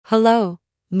Hello,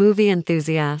 movie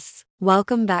enthusiasts.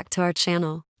 Welcome back to our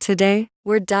channel. Today,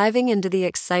 we're diving into the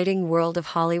exciting world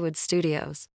of Hollywood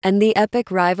studios and the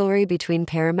epic rivalry between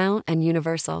Paramount and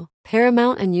Universal.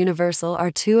 Paramount and Universal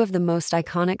are two of the most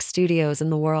iconic studios in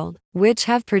the world, which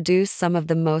have produced some of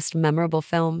the most memorable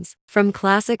films, from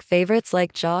classic favorites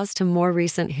like Jaws to more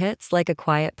recent hits like A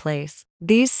Quiet Place.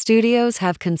 These studios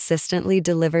have consistently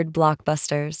delivered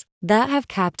blockbusters that have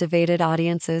captivated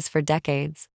audiences for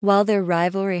decades. While their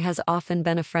rivalry has often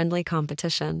been a friendly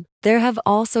competition, there have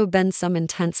also been some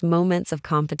intense moments of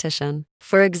competition.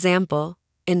 For example,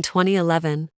 in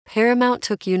 2011, Paramount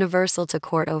took Universal to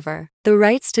court over the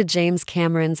rights to James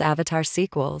Cameron's Avatar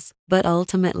sequels, but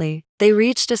ultimately, they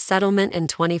reached a settlement in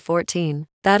 2014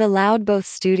 that allowed both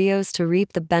studios to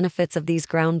reap the benefits of these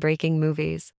groundbreaking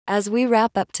movies. As we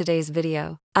wrap up today's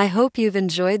video, I hope you've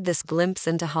enjoyed this glimpse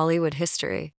into Hollywood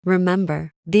history.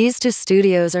 Remember, these two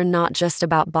studios are not just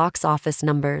about box office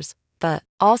numbers, but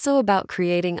also about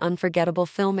creating unforgettable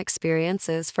film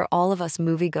experiences for all of us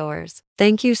moviegoers.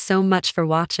 Thank you so much for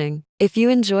watching. If you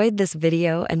enjoyed this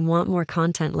video and want more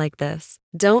content like this,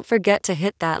 don't forget to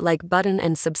hit that like button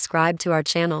and subscribe to our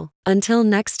channel. Until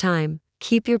next time,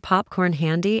 keep your popcorn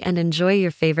handy and enjoy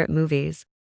your favorite movies.